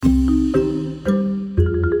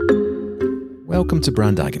Welcome to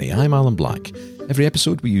Brand Agony. I'm Alan Black. Every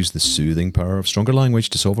episode we use the soothing power of stronger language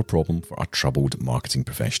to solve a problem for a troubled marketing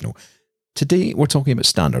professional. Today we're talking about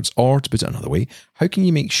standards, or to put it another way, how can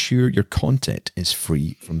you make sure your content is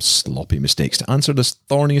free from sloppy mistakes? To answer this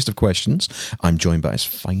thorniest of questions, I'm joined by as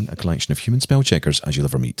fine a collection of human spell checkers as you'll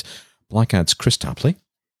ever meet. Black Ad's Chris Tapley.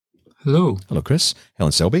 Hello. Hello, Chris.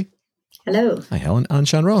 Helen Selby. Hello. Hi, Helen. And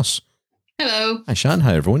Shan Ross. Hello. Hi, Shan.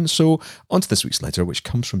 Hi, everyone. So, on to this week's letter, which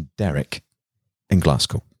comes from Derek in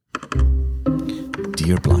Glasgow.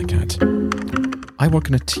 Dear Blackad, I work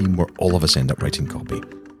in a team where all of us end up writing copy.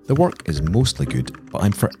 The work is mostly good, but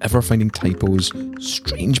I'm forever finding typos,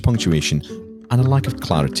 strange punctuation, and a lack of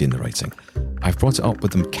clarity in the writing. I've brought it up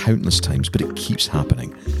with them countless times, but it keeps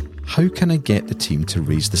happening. How can I get the team to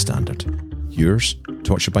raise the standard? Yours,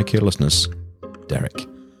 tortured by carelessness, Derek.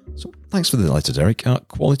 So thanks for the letter, Derek.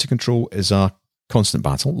 Quality control is a constant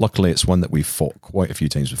battle. Luckily, it's one that we've fought quite a few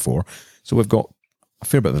times before. So we've got a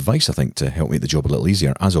fair bit of advice, I think, to help make the job a little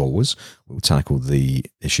easier. As always, we'll tackle the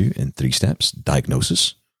issue in 3 steps: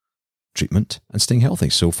 diagnosis, treatment, and staying healthy.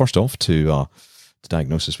 So first off, to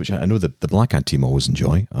diagnosis, which I know the Black Ad team always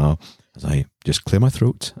enjoy, as I just clear my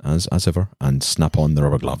throat, as ever, and snap on the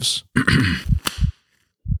rubber gloves.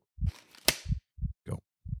 Go.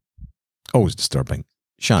 Always disturbing.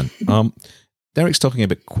 Shan, Derek's talking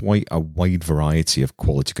about quite a wide variety of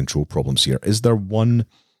quality control problems here. Is there one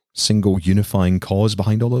single unifying cause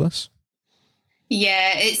behind all of this?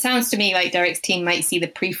 Yeah, it sounds to me like Derek's team might see the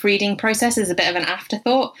proofreading process as a bit of an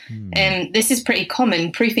afterthought. This is pretty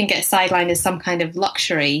common. Proofing gets sidelined as some kind of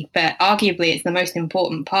luxury, but arguably it's the most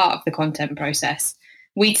important part of the content process.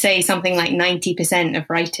 We'd say something like 90% of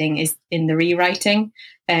writing is in the rewriting.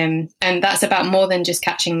 And that's about more than just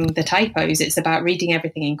catching the typos. It's about reading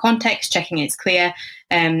everything in context, checking it's clear,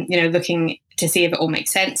 looking to see if it all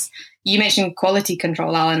makes sense. You mentioned quality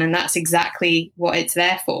control, Alan, and that's exactly what it's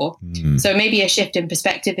there for. So maybe a shift in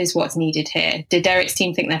perspective is what's needed here. Did Derek's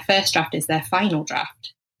team think their first draft is their final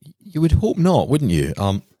draft? You would hope not, wouldn't you?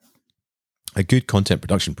 A good content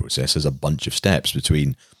production process is a bunch of steps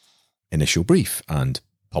between initial brief and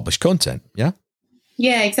published content, yeah?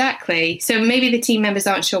 Yeah, exactly. So maybe the team members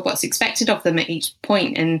aren't sure what's expected of them at each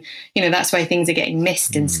point, and that's why things are getting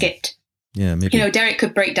missed and skipped. Yeah, maybe. Derek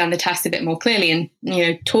could break down the task a bit more clearly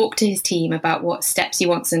and talk to his team about what steps he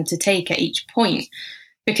wants them to take at each point.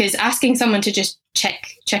 Because asking someone to just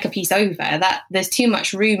check a piece over, that there's too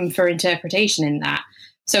much room for interpretation in that.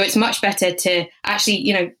 So it's much better to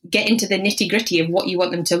actually get into the nitty gritty of what you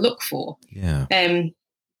want them to look for. Yeah.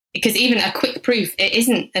 Because even a quick proof, it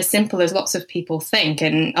isn't as simple as lots of people think.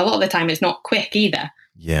 And a lot of the time it's not quick either.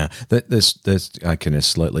 Yeah, this kind of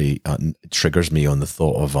slightly triggers me on the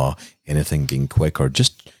thought of anything being quick, or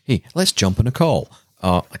just, hey, let's jump on a call.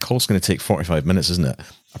 A call's going to take 45 minutes, isn't it?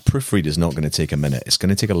 A proofread is not going to take a minute. It's going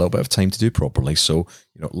to take a little bit of time to do properly. So,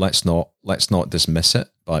 let's not dismiss it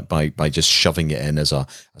by just shoving it in as a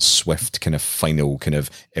swift kind of final kind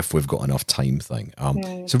of if we've got enough time thing.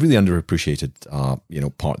 It's a really underappreciated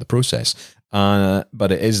part of the process.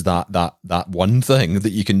 But it is that one thing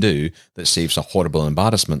that you can do that saves a horrible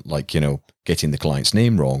embarrassment, like getting the client's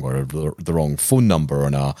name wrong, or the wrong phone number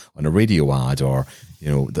on a radio ad, or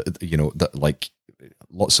like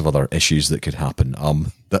lots of other issues that could happen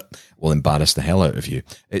that will embarrass the hell out of you.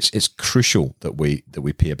 It's crucial that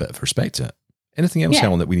we pay a bit of respect to it. Anything else,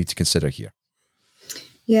 Helen, that we need to consider here?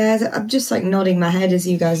 Yeah, I'm just nodding my head as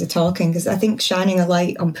you guys are talking, because I think shining a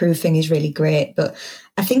light on proofing is really great. But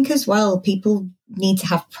I think as well, people need to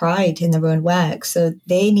have pride in their own work. So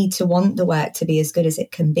they need to want the work to be as good as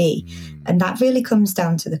it can be. And that really comes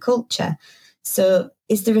down to the culture. So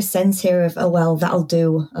is there a sense here of, that'll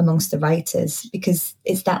do amongst the writers? Because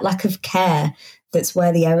it's that lack of care that's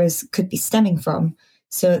where the errors could be stemming from.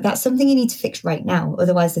 So that's something you need to fix right now.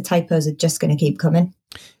 Otherwise, the typos are just going to keep coming.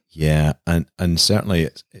 Yeah, and certainly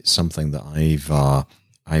it's something that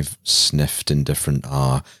I've sniffed in different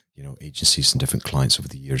agencies and different clients over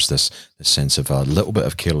the years. This sense of a little bit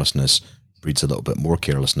of carelessness breeds a little bit more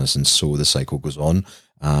carelessness, and so the cycle goes on.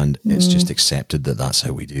 And it's just accepted that that's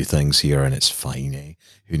how we do things here, and it's fine.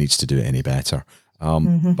 Who needs to do it any better?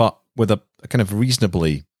 But with a kind of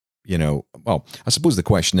reasonably, I suppose the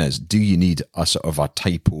question is, do you need a sort of a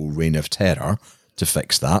typo reign of terror to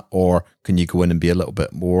fix that, or can you go in and be a little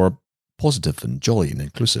bit more positive and jolly and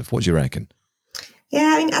inclusive? What do you reckon?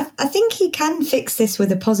 Yeah, I think you can fix this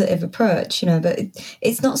with a positive approach, but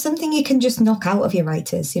it's not something you can just knock out of your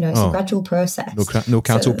writers. It's a gradual process. No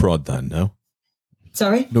cattle prod then, no?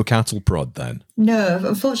 Sorry? No cattle prod then? No,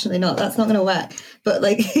 unfortunately not. That's not going to work. But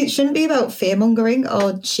it shouldn't be about fear-mongering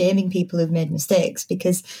or shaming people who've made mistakes,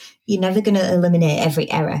 because you're never going to eliminate every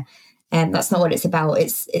error. That's not what it's about.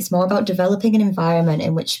 It's more about developing an environment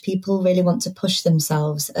in which people really want to push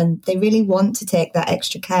themselves and they really want to take that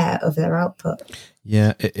extra care of their output.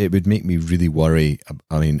 Yeah, it would make me really worry.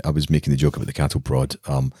 I mean, I was making the joke about the cattle prod,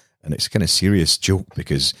 and it's a kind of serious joke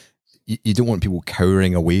because you don't want people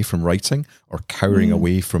cowering away from writing or cowering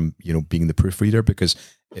away from, being the proofreader, because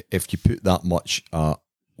if you put that much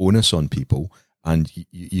onus on people and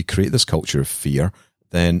you create this culture of fear,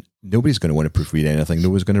 then nobody's going to want to proofread anything.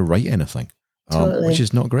 Nobody's going to write anything, Totally. which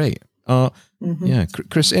is not great. Yeah,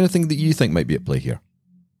 Chris, anything that you think might be at play here?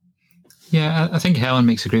 Yeah, I think Helen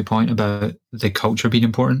makes a great point about the culture being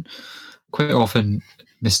important. Quite often,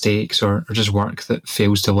 mistakes or just work that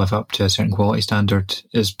fails to live up to a certain quality standard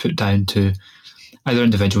is put down to either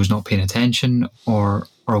individuals not paying attention or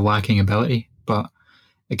lacking ability. But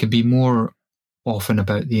it can be more often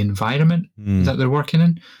about the environment that they're working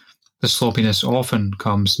in. The sloppiness often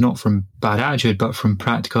comes not from bad attitude, but from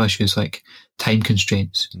practical issues like time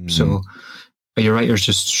constraints. So your writers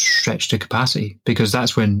just stretch to capacity, because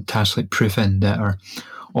that's when tasks like proofing that are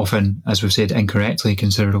often, as we've said, incorrectly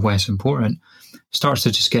considered less important, starts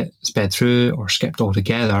to just get sped through or skipped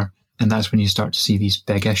altogether. And that's when you start to see these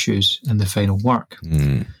big issues in the final work.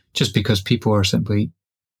 Just because people are simply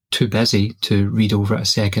too busy to read over it a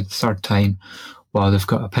second, third time, while they've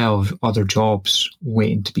got a pile of other jobs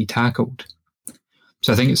waiting to be tackled.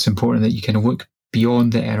 So I think it's important that you kind of look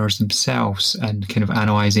beyond the errors themselves and kind of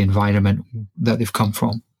analyse the environment that they've come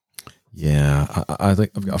from. Yeah, I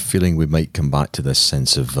think I've got a feeling we might come back to this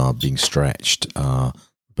sense of being stretched a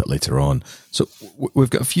bit later on. So we've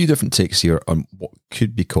got a few different takes here on what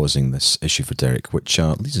could be causing this issue for Derek, which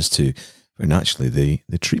leads us to, very naturally,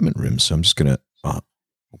 the treatment room. So I'm just going to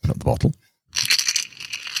open up the bottle.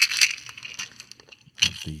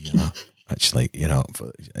 Actually,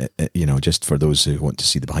 just for those who want to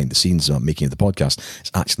see the behind the scenes making of the podcast,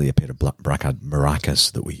 it's actually a pair of Bracad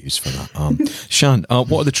maracas that we use for that. Shan,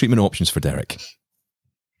 what are the treatment options for Derek?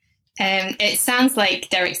 It sounds like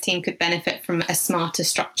Derek's team could benefit from a smarter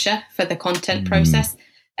structure for the content process,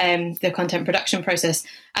 the content production process.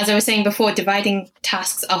 As I was saying before, dividing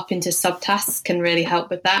tasks up into subtasks can really help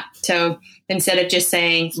with that. So instead of just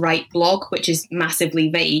saying write blog, which is massively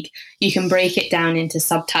vague, you can break it down into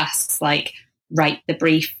subtasks like write the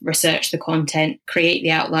brief, research the content, create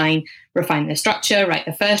the outline, refine the structure, write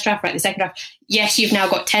the first draft, write the second draft. Yes, you've now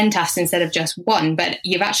got 10 tasks instead of just one, but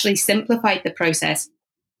you've actually simplified the process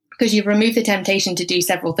because you've removed the temptation to do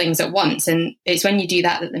several things at once. And it's when you do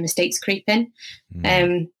that the mistakes creep in.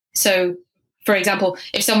 So, for example,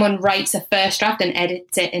 if someone writes a first draft and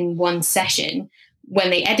edits it in one session, when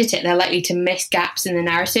they edit it, they're likely to miss gaps in the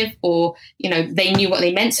narrative, or, they knew what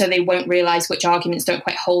they meant, so they won't realize which arguments don't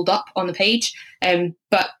quite hold up on the page.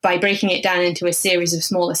 But by breaking it down into a series of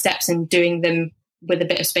smaller steps and doing them with a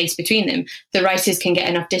bit of space between them, the writers can get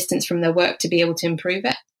enough distance from their work to be able to improve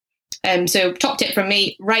it. So top tip from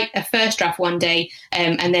me, write a first draft one day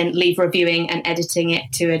and then leave reviewing and editing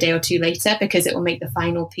it to a day or two later, because it will make the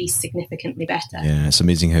final piece significantly better. Yeah, it's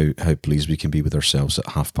amazing how pleased we can be with ourselves at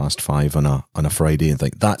 5:30 on a Friday and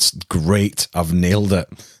think, that's great, I've nailed it.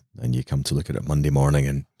 And you come to look at it Monday morning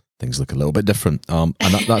and things look a little bit different. And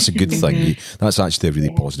that's a good thing. That's actually a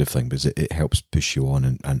really positive thing, because it helps push you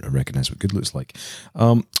on and recognise what good looks like.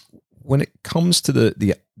 When it comes to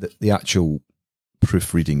the actual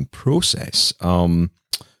proofreading process,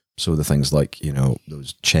 so the things like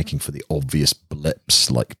those checking for the obvious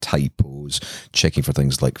blips like typos, checking for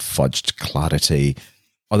things like fudged clarity,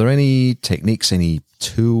 are there any techniques, any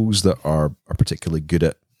tools that are particularly good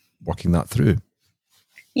at working that through?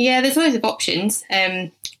 Yeah, there's loads of options.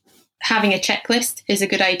 Having a checklist is a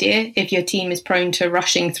good idea if your team is prone to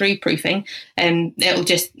rushing through proofing. It'll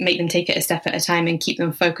just make them take it a step at a time and keep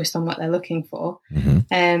them focused on what they're looking for.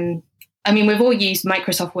 We've all used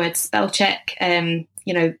Microsoft Word spell check,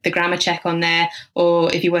 the grammar check on there,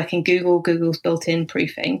 or if you work in Google's built-in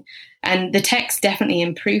proofing. And the text definitely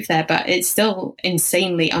improved there, but it's still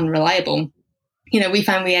insanely unreliable. We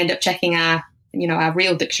find we end up checking our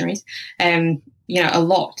real dictionaries, a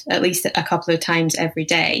lot, at least a couple of times every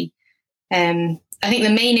day. I think the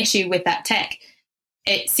main issue with that tech,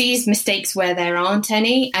 it sees mistakes where there aren't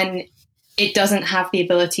any, and it doesn't have the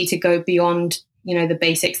ability to go beyond the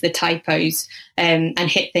basics, the typos, and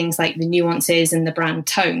hit things like the nuances and the brand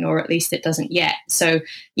tone, or at least it doesn't yet. So,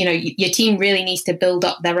 your team really needs to build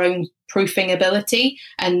up their own proofing ability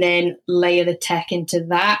and then layer the tech into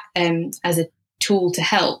that as a tool to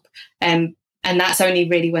help. And that's only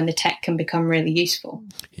really when the tech can become really useful.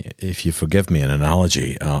 If you forgive me an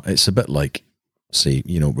analogy, it's a bit like, say,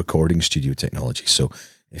 recording studio technology. So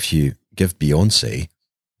if you give Beyonce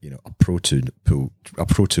a Pro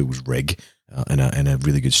Tools rig in a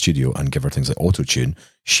really good studio and give her things like Auto-Tune,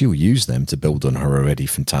 she'll use them to build on her already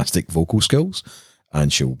fantastic vocal skills,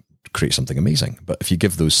 and she'll create something amazing. But if you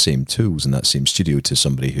give those same tools in that same studio to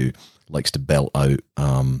somebody who likes to belt out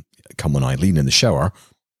Come On Eileen in the shower,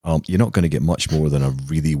 you're not going to get much more than a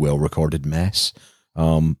really well recorded mess.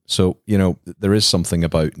 So there is something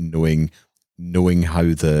about knowing how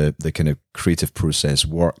the kind of creative process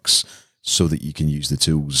works so that you can use the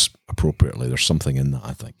tools appropriately. There's something in that,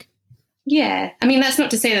 I think. Yeah, I mean, that's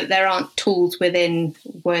not to say that there aren't tools within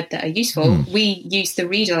Word that are useful. We use the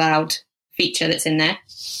read aloud feature that's in there.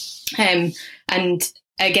 And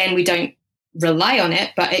again, we don't rely on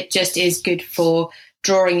it, but it just is good for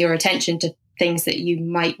drawing your attention to things that you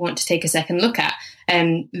might want to take a second look at.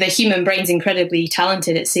 The human brain's incredibly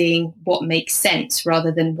talented at seeing what makes sense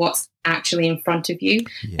rather than what's actually in front of you,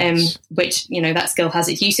 yes. Which, that skill has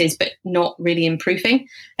its uses, but not really in proofing,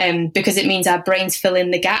 because it means our brains fill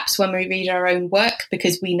in the gaps when we read our own work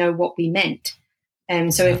because we know what we meant.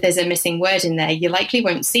 So if there's a missing word in there, you likely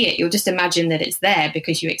won't see it. You'll just imagine that it's there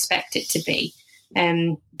because you expect it to be.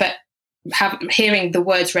 But hearing the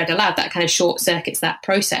words read aloud, that kind of short circuits that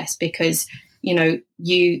process because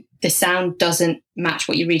the sound doesn't match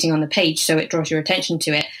what you're reading on the page, so it draws your attention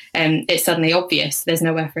to it. It's suddenly obvious. There's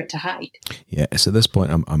nowhere for it to hide. Yeah, so at this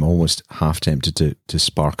point, I'm almost half tempted to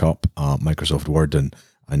spark up Microsoft Word and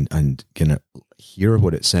kind of hear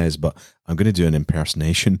what it says, but I'm going to do an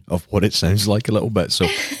impersonation of what it sounds like a little bit. So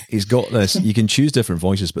he's got this. You can choose different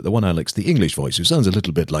voices, but the one I like is the English voice, who sounds a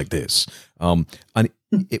little bit like this. And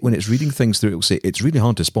when it's reading things through, it will say it's really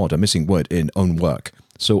hard to spot a missing word in own work.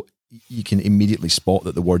 So you can immediately spot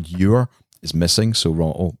that the word "your" is missing.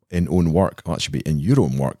 So in own work, that should be in your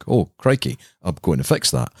own work. Oh, crikey, I'm going to fix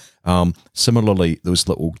that. Similarly, those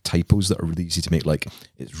little typos that are really easy to make, like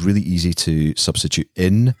it's really easy to substitute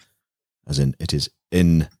in, as in it is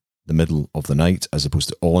in the middle of the night, as opposed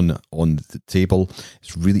to on the table.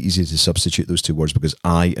 It's really easy to substitute those two words because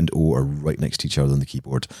I and O are right next to each other on the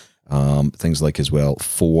keyboard. Things like as well,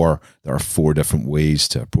 there are 4 different ways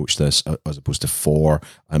to approach this, as opposed to 4,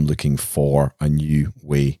 I'm looking for a new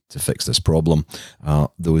way to fix this problem.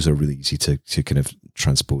 Those are really easy to kind of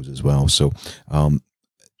transpose as well. So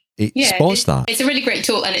it spots that. It's a really great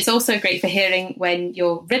tool, and it's also great for hearing when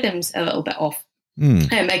your rhythm's a little bit off.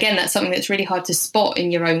 Again, that's something that's really hard to spot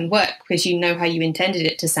in your own work because you know how you intended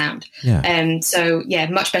it to sound.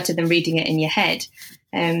 Much better than reading it in your head.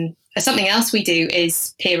 Something else we do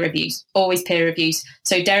is peer reviews, always peer reviews.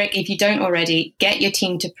 So Derek, if you don't already, get your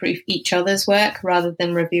team to proof each other's work rather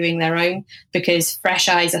than reviewing their own, because fresh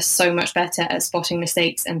eyes are so much better at spotting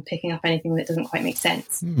mistakes and picking up anything that doesn't quite make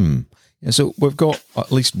sense. Yeah, so we've got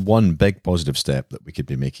at least one big positive step that we could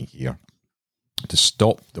be making here to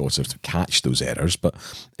stop those, or to catch those errors. But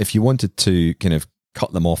if you wanted to kind of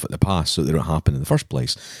cut them off at the pass so they don't happen in the first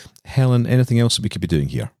place, Helen, anything else that we could be doing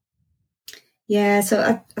here? Yeah,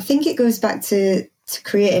 so I think it goes back to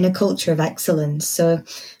creating a culture of excellence. So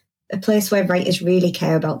a place where writers really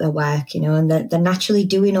care about their work, and they're naturally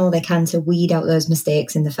doing all they can to weed out those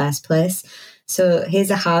mistakes in the first place. So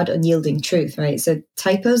here's a hard, unyielding truth, right? So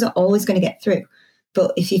typos are always going to get through.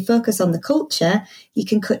 But if you focus on the culture, you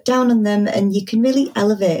can cut down on them and you can really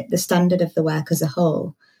elevate the standard of the work as a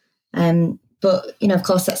whole. But, of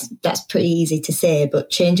course, that's pretty easy to say, but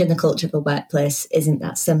changing the culture of a workplace isn't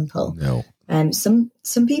that simple. No.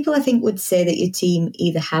 Some people, I think, would say that your team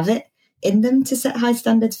either have it in them to set high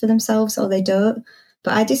standards for themselves or they don't.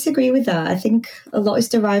 But I disagree with that. I think a lot is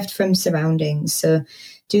derived from surroundings. So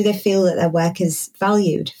do they feel that their work is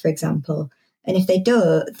valued, for example? And if they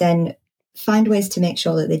don't, then find ways to make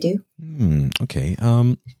sure that they do. Okay.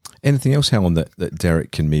 Anything else, Helen, that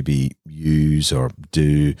Derek can maybe use or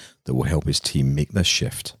do that will help his team make this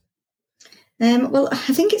shift? Well, I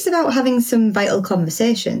think it's about having some vital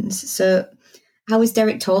conversations. So how is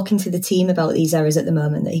Derek talking to the team about these errors at the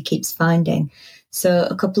moment that he keeps finding? So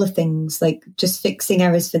a couple of things, like just fixing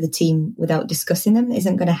errors for the team without discussing them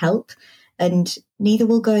isn't going to help. And neither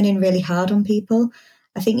will going in really hard on people.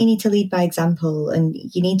 I think you need to lead by example, and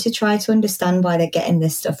you need to try to understand why they're getting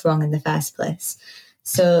this stuff wrong in the first place.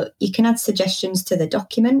 So you can add suggestions to the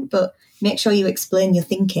document, but make sure you explain your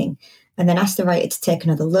thinking and then ask the writer to take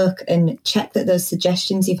another look and check that those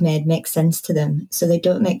suggestions you've made make sense to them so they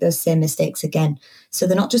don't make those same mistakes again. So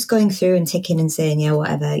they're not just going through and ticking and saying, yeah,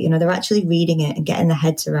 whatever. They're actually reading it and getting their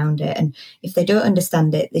heads around it. And if they don't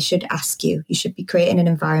understand it, they should ask you. You should be creating an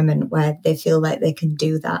environment where they feel like they can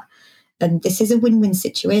do that. And this is a win-win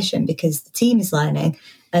situation because the team is learning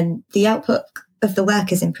and the output of the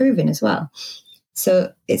work is improving as well.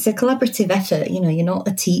 So it's a collaborative effort. You're not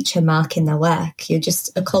a teacher marking their work. You're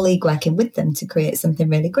just a colleague working with them to create something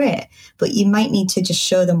really great. But you might need to just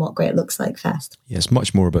show them what great looks like first. Yeah, it's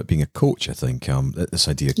much more about being a coach, I think. This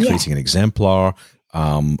idea of creating an exemplar,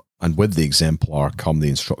 and with the exemplar come the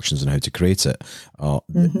instructions on how to create it.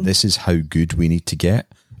 This is how good we need to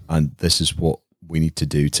get, and this is what we need to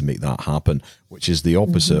do to make that happen, which is the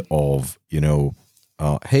opposite of,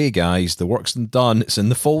 hey guys, the work's done, it's in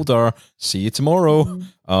the folder, see you tomorrow.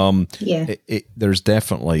 There's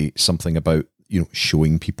definitely something about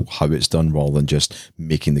showing people how it's done rather than just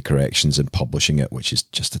making the corrections and publishing it, which is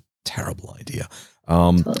just a terrible idea.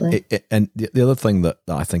 Totally. And the other thing that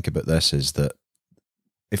I think about this is that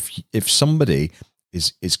if somebody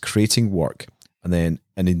is creating work and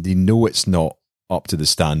they know it's not up to the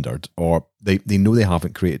standard, or they know they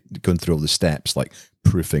haven't gone through all the steps like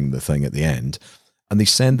proofing the thing at the end, and they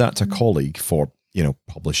send that to a colleague for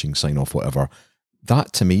publishing, sign off, whatever,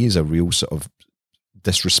 that to me is a real sort of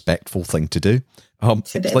disrespectful thing to do.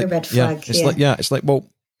 It's a bit of a red flag. It's like, well,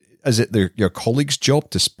 is it your colleague's job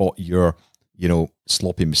to spot your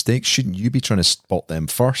sloppy mistakes? Shouldn't you be trying to spot them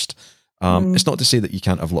first? It's not to say that you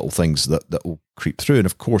can't have little things that will creep through, and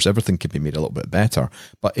of course everything can be made a little bit better,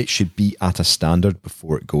 but it should be at a standard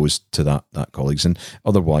before it goes to that colleagues, and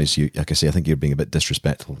otherwise, like I say, I think you're being a bit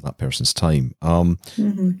disrespectful of that person's time. And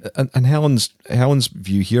Helen's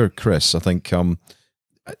view here, Chris, I think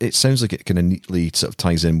it sounds like it kind of neatly sort of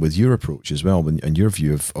ties in with your approach as well, and your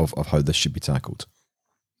view of how this should be tackled.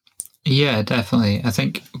 Yeah, definitely. I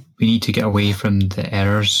think we need to get away from the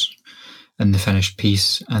errors in the finished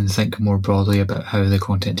piece and think more broadly about how the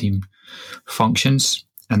content team functions.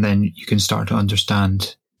 And then you can start to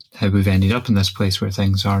understand how we've ended up in this place where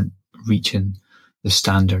things aren't reaching the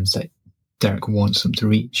standards that Derek wants them to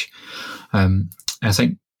reach. I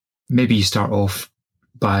think maybe you start off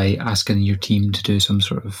by asking your team to do some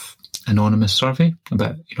sort of anonymous survey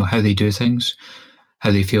about how they do things, how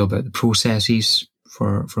they feel about the processes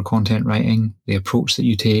for content writing, the approach that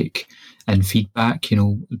you take, and feedback,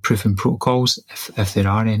 proofing protocols, if there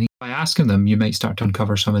are any. By asking them, you might start to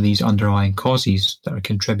uncover some of these underlying causes that are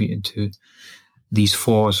contributing to these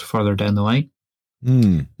flaws further down the line.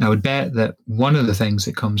 I would bet that one of the things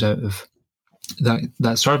that comes out of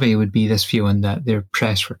that survey would be this feeling that they're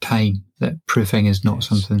pressed for time, that proofing is not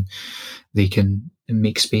something they can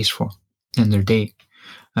make space for in their day.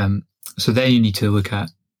 So then you need to look at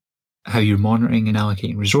how you're monitoring and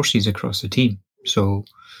allocating resources across the team. So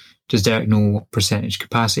does Derek know what percentage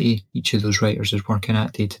capacity each of those writers is working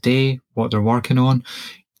at day to day, what they're working on?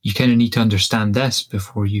 You kind of need to understand this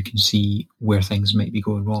before you can see where things might be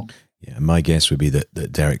going wrong. Yeah, my guess would be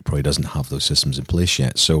that Derek probably doesn't have those systems in place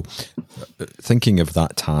yet. So thinking of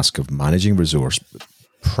that task of managing resource,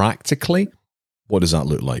 practically, what does that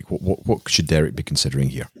look like? What should Derek be considering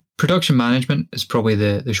here? Production management is probably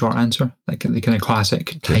the short answer, like the kind of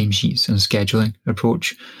classic timesheets and scheduling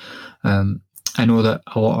approach. I know that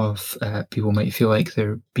a lot of people might feel like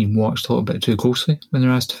they're being watched a little bit too closely when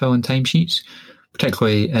they're asked to fill in timesheets,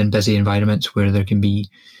 particularly in busy environments where there can be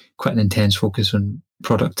quite an intense focus on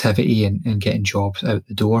productivity and getting jobs out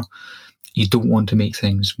the door. You don't want to make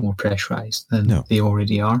things more pressurized than they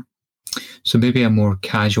already are. So maybe a more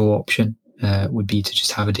casual option would be to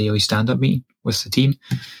just have a daily stand-up meeting with the team.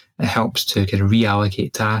 It helps to kind of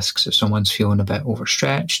reallocate tasks if someone's feeling a bit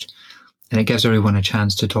overstretched, and it gives everyone a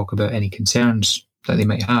chance to talk about any concerns that they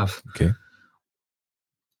might have. Okay.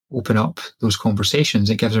 Open up those conversations.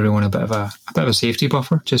 It gives everyone a bit of a safety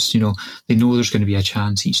buffer. Just, they know there's going to be a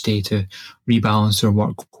chance each day to rebalance their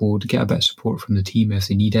workload, get a bit of support from the team if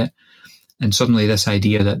they need it. And suddenly this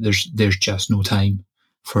idea that there's just no time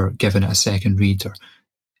for giving it a second read or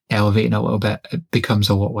elevating a little bit, it becomes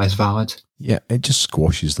a lot less valid. Yeah, it just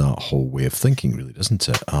squashes that whole way of thinking, really, doesn't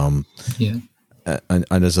it? Yeah. And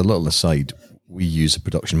as a little aside, we use a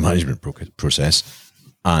production management process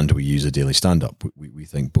and we use a daily stand-up. We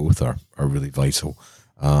think both are really vital.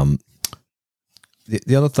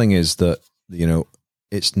 The other thing is that,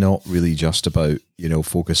 it's not really just about,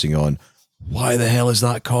 focusing on why the hell is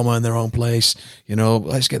that comma in the wrong place?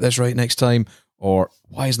 Let's get this right next time. Or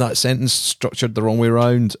why is that sentence structured the wrong way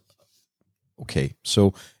around? Okay,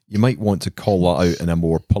 so you might want to call that out in a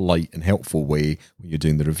more polite and helpful way when you're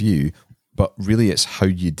doing the review, but really it's how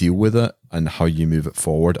you deal with it and how you move it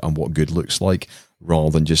forward and what good looks like, rather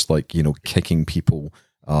than just kicking people,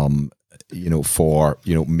 for,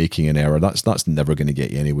 making an error. That's never going to get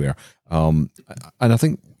you anywhere. And I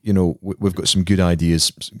think, we've got some good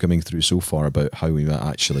ideas coming through so far about how we might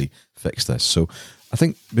actually fix this. So I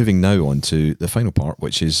think moving now on to the final part,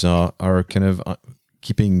 which is our kind of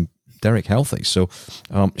keeping Derek healthy. So,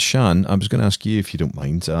 Shan, I was going to ask you, if you don't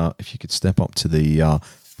mind, if you could step up to the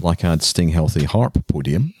Blackad Sting Healthy Harp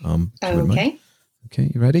podium. Okay.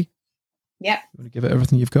 Okay, you ready? Yep. You want to give it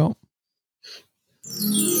everything you've got?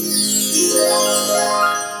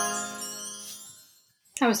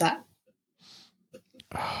 How was that?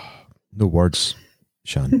 No words,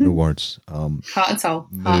 Shan. No words. Heart and soul.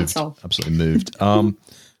 Moved, Heart and soul. absolutely moved.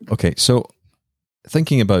 Okay, so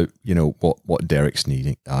thinking about what Derek's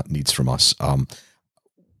needs from us,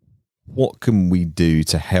 what can we do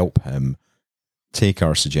to help him take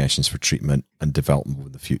our suggestions for treatment and development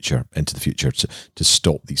into the future to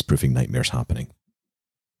stop these proofing nightmares happening?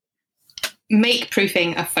 Make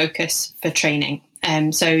proofing a focus for training.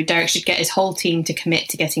 So Derek should get his whole team to commit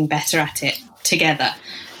to getting better at it together.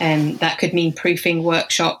 That could mean proofing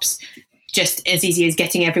workshops, just as easy as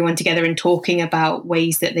getting everyone together and talking about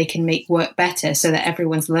ways that they can make work better so that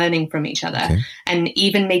everyone's learning from each other. Okay. And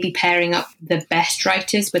even maybe pairing up the best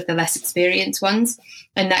writers with the less experienced ones.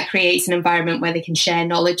 And that creates an environment where they can share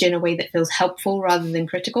knowledge in a way that feels helpful rather than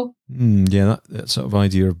critical. That sort of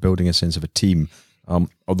idea of building a sense of a team.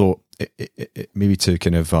 Although it maybe to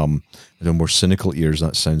kind of more cynical ears,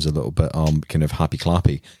 that sounds a little bit kind of happy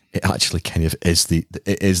clappy. It actually kind of is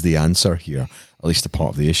the answer here, at least a part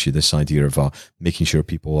of the issue. This idea of making sure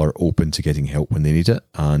people are open to getting help when they need it,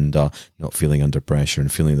 and not feeling under pressure,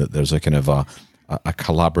 and feeling that there's a kind of a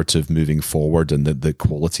collaborative moving forward, and that the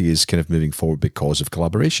quality is kind of moving forward because of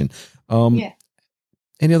collaboration.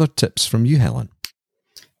 Any other tips from you, Helen?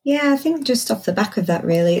 Yeah, I think just off the back of that,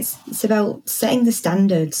 really, it's about setting the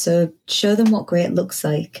standard. So show them what great looks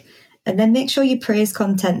like, and then make sure you praise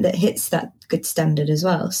content that hits that good standard as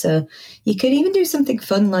well. So you could even do something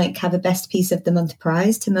fun like have a best piece of the month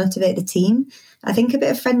prize to motivate the team. I think a bit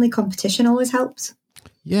of friendly competition always helps.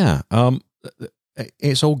 Yeah,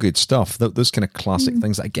 it's all good stuff. Those kind of classic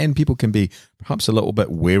things that, again, people can be perhaps a little bit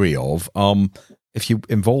wary of. If you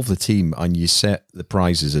involve the team and you set the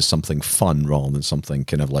prizes as something fun rather than something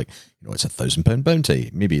kind of like, it's £1,000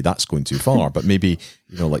 bounty, maybe that's going too far. But maybe,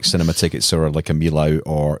 like cinema tickets or like a meal out,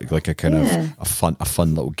 or like a kind of a fun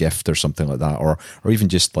little gift or something like that, or even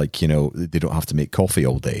just like, they don't have to make coffee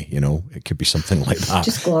all day. It could be something like that.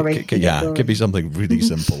 Just glory. It could be something really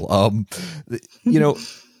simple.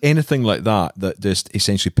 Anything like that just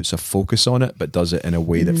essentially puts a focus on it, but does it in a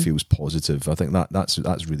way that feels positive. I think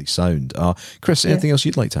that's really sound. Chris, anything else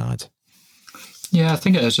you'd like to add? Yeah, I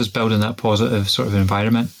think it is just building that positive sort of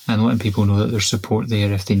environment and letting people know that there's support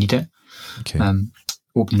there if they need it. Okay.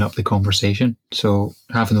 Opening up the conversation. So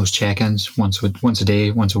having those check-ins once a day,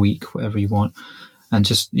 once a week, whatever you want, and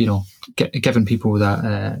just giving people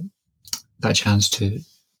that chance to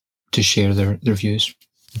share their views.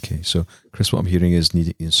 Okay, so Chris, what I'm hearing is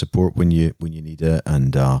needing support when you need it,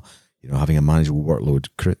 and having a manageable workload.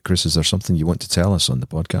 Chris, is there something you want to tell us on the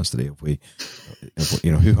podcast today?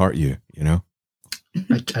 Who hurt you?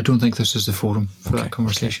 I don't think this is the forum for that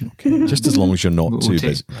conversation. Okay. Just as long as you're not too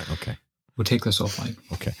busy. Right, okay, we'll take this offline.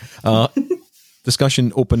 Okay.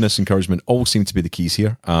 Discussion, openness, encouragement all seem to be the keys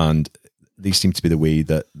here, and these seem to be the way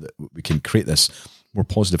that we can create this more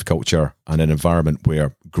positive culture and an environment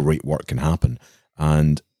where great work can happen.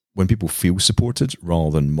 And when people feel supported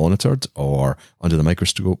rather than monitored or under the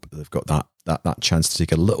microscope, they've got that chance to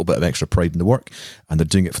take a little bit of extra pride in the work, and they're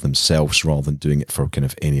doing it for themselves rather than doing it for kind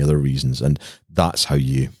of any other reasons. And that's how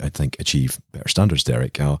you, I think, achieve better standards,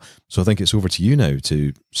 Derek. So I think it's over to you now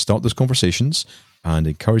to start those conversations and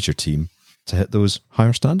encourage your team to hit those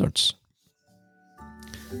higher standards.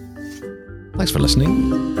 Thanks for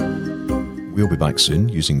listening. We'll be back soon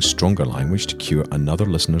using stronger language to cure another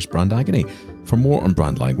listener's brand agony. For more on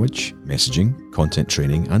brand language, messaging, content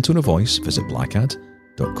training, and tone of voice, visit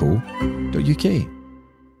blackad.co.uk.